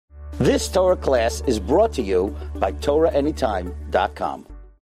This Torah class is brought to you by TorahAnytime.com.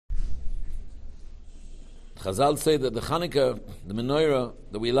 Chazal say that the Chanukah, the menorah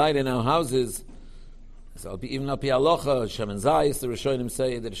that we light in our houses, so even al pi halacha, Shem and Zayis, the Rishonim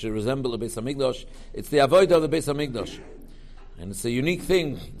say that it should resemble the Beis Hamikdash. It's the avodah of the Beis Hamikdash, and it's a unique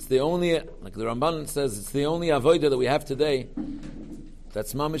thing. It's the only, like the Ramban says, it's the only avodah that we have today.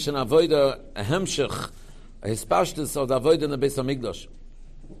 That's mamish an avodah, a hemshech, a hispashtus of the avodah in the Beis Hamikdash.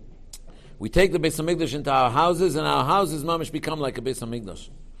 We take the Beis Hamikdash into our houses, and our houses mamish become like a Beis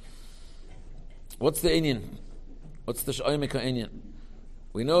Hamikdash. What's the inyan? What's the sh'oymika inyan?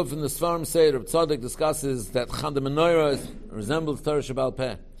 We know from the Sfarim say, Reb Tzadok discusses that the menorah resembles Torah Sheba'al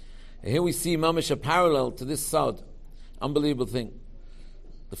Peh. And here we see mamish a parallel to this Saud. Unbelievable thing.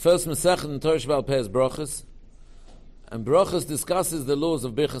 The first Masechet in Torah Sheba'al Peh is Brachas, and Brachas discusses the laws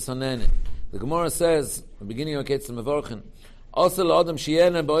of Birchas Hanenin. The Gemara says, the beginning of Ketzim Mevorchen, also l'adam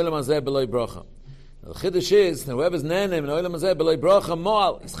sheyena ba'olam hazeh b'loi bracha. The chiddush is that whoever's nenem in olam hazeh b'loi bracha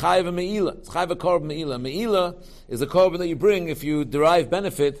moal is chayiv a meila. It's chayiv a korban meila. Meila is a korban that you bring if you derive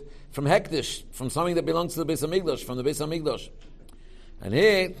benefit from hektish, from something that belongs to the Beis Hamikdash, from the Beis Hamikdash. And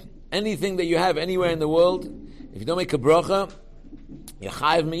here, anything that you have anywhere in the world, if you don't make a bracha, you're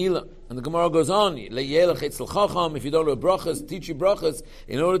chayiv meila. And the Gemara goes on, if you don't do brachas, teach you brachas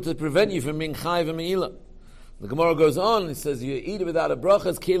in order to prevent you from being chayiv a meila. The Gemara goes on, it says, you eat it without a bracha,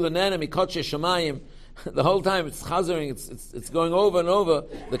 it's kilunanim, ikotche shamayim. The whole time it's chazering, it's going over and over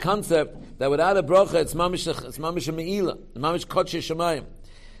the concept that without a bracha, it's mamish a meila, mamish kotche shamayim.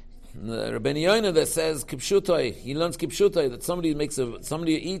 Rabbeinu Yonah that says, kipshutai, he learns kipshutai, that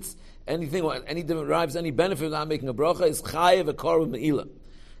somebody eats anything, any derives any benefit without making a bracha, is chayev a korban meila.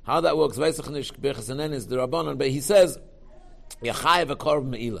 How that works, Veisachnish Birchas Hanenin is the Rabbanon, but he says, Yachayev a korban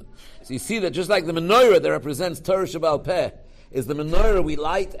meila. So you see that just like the menorah that represents Torah Sheba'al Peh is the menorah we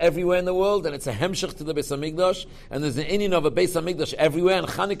light everywhere in the world, and it's a hemshech to the Beis Hamikdash, and there's an inyan of a Beis Hamikdash everywhere, and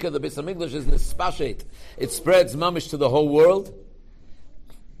Chanukah, the Beis Hamikdash, is nispashet. It spreads mamish to the whole world.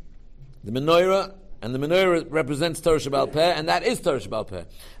 The menorah represents Torah Sheba'al Peh, and that is Torah Sheba'al Peh.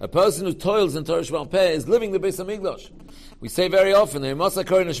 A person who toils in Torah Sheba'al Peh is living the Beis Hamikdash. We say very often, there's no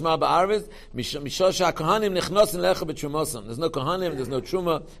Kohanim, there's no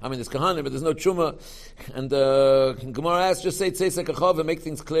Truma. I mean, there's Kohanim, but there's no Truma. And Gemara asks, just say Tzeitzek Achov and make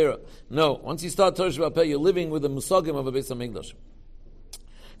things clearer. No, once you start Torah Sheba'al Peh, you're living with the Musagim of a Beis Hamikdash.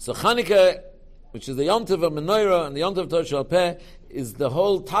 So Chanukah, which is the Yom Tov of Menorah and the Yom Tov of Torah Sheba'al Peh, is the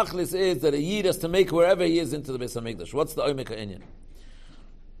whole tachlis is that a Yid has to make wherever he is into the Beis Hamikdash. What's the Oymeka Inyan?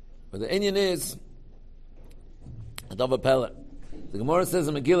 But the Inyan is Adava Pele. The Gemara says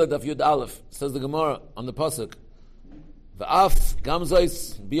in Megillah Daf Yud Aleph, says the Gemara on the pasuk, V'af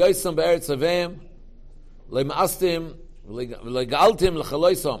gamzois biyoisam be'eretz aveim le'ma'astim le'ga'altim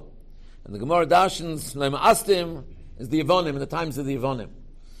l'chaloisam. And the Gemara dashens le'ma'astim is the Yevonim in the times of the Yevonim.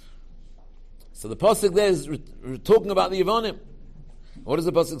 So the pasuk there is talking about the Yevonim. What does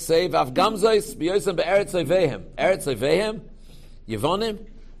the pasuk say? V'af gamzois biyoisam be'eretz aveim. Eretz aveim, Yevonim.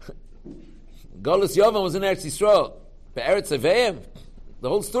 Golus Yovan was in Eretz Yisrael. Be'eretz Aveim. The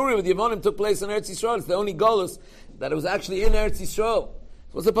whole story with Yevonim took place in Eretz Yisrael. It's the only Golus that it was actually in Eretz Yisrael.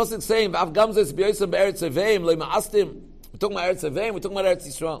 What's the pasuk saying? V'af gamzos b'yosem be'eretz Aveim le'ma'astim. We're talking about Eretz Aveim. We're talking about Eretz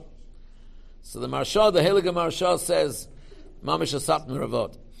Yisrael. So the Maharsha, the Heilige Maharsha says, Mamish Asat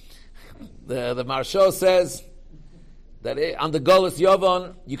Meravot. The Maharsha says that on the Golus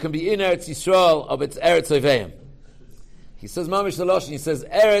Yovan you can be in Eretz Yisrael of its Eretz Aveim. He says Mamish Lashon. He says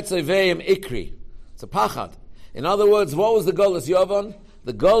Eretz Aveim Ikri. It's a pachad. In other words, what was the Golus Yovan?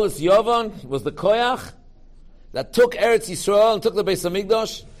 The Golus Yovan was the koyach that took Eretz Yisrael and took the Beis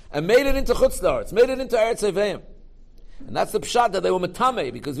Hamikdash and made it into Chutz La'aretz, made it into Eretz Aveim. And that's the pshat that they were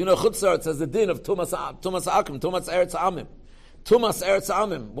metamei, because you know Chutz La'aretz has the din of Tumas Akim, Tumas Eretz Amim. Tumas Eretz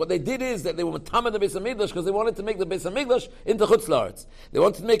Amim. What they did is that they were metamei the Beis Hamikdash because they wanted to make the Beis Hamikdash into Chutz La'aretz. They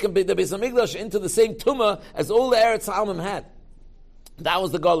wanted to make the Beis Hamikdash into the same tumah as all the Eretz Amim had. That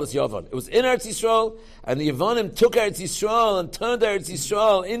was the Golus Yovan. It was in Eretz Yisrael, and the Yevonim took Eretz Yisrael and turned Eretz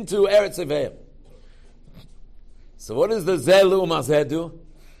Yisrael into Eretz Aveim. So what does the Zeh Lu Mazeh do?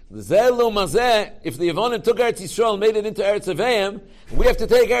 The Zeh Lu Mazeh, if the Yevonim took Eretz Yisrael and made it into Eretz Aveim, we have to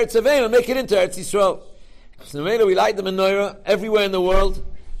take Eretz Aveim and make it into Eretz Yisrael. So we light the menorah everywhere in the world,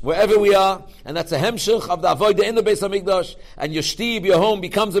 wherever we are, and that's a hemshech of the avodah in the Beis Hamikdash, and your shtib, your home,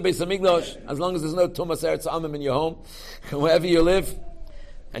 becomes a Beis Hamikdash, as long as there's no Tumas Eretz Amim in your home, wherever you live.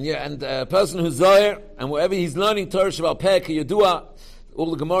 And a person who's Zohar, and wherever he's learning Torah Sheba'al Peh, Yedua,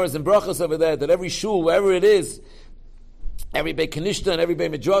 all the Gemaras and Brachas over there, that every shul, wherever it is, Every Beit Kanishta and every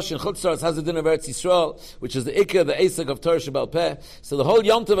Beit Midrash in Chutz La'aretz has a din of Eretz Yisrael, which is the Ikka, the Esek of Torah Sheba'al Peh. So the whole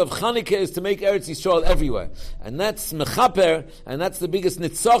Yom Tov of Chanukah is to make Eretz Yisrael everywhere. And that's Mechaper, and that's the biggest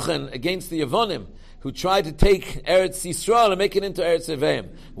Nitzochen against the Yevonim, who tried to take Eretz Yisrael and make it into Eretz Eveim.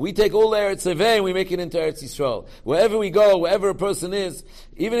 We take all the Eretz Eveim, we make it into Eretz Yisrael. Wherever we go, wherever a person is,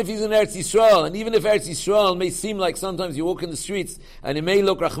 even if he's in Eretz Yisrael, and even if Eretz Yisrael may seem like sometimes you walk in the streets, and it may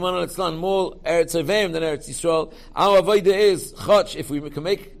look, Rachmana litzlan, more Eretz Eveim than Eretz Yisrael, our avodah is, chotch, if we can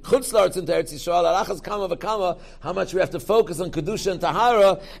make Chutz La'aretz into Eretz Yisrael, alachas kama v'kama, how much we have to focus on Kedusha and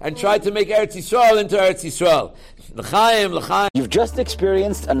Tahara, and try to make Eretz Yisrael into Eretz Yisrael. L'chaim, l'chaim. You've just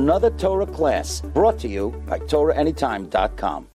experienced another Torah class brought to you by TorahAnytime.com.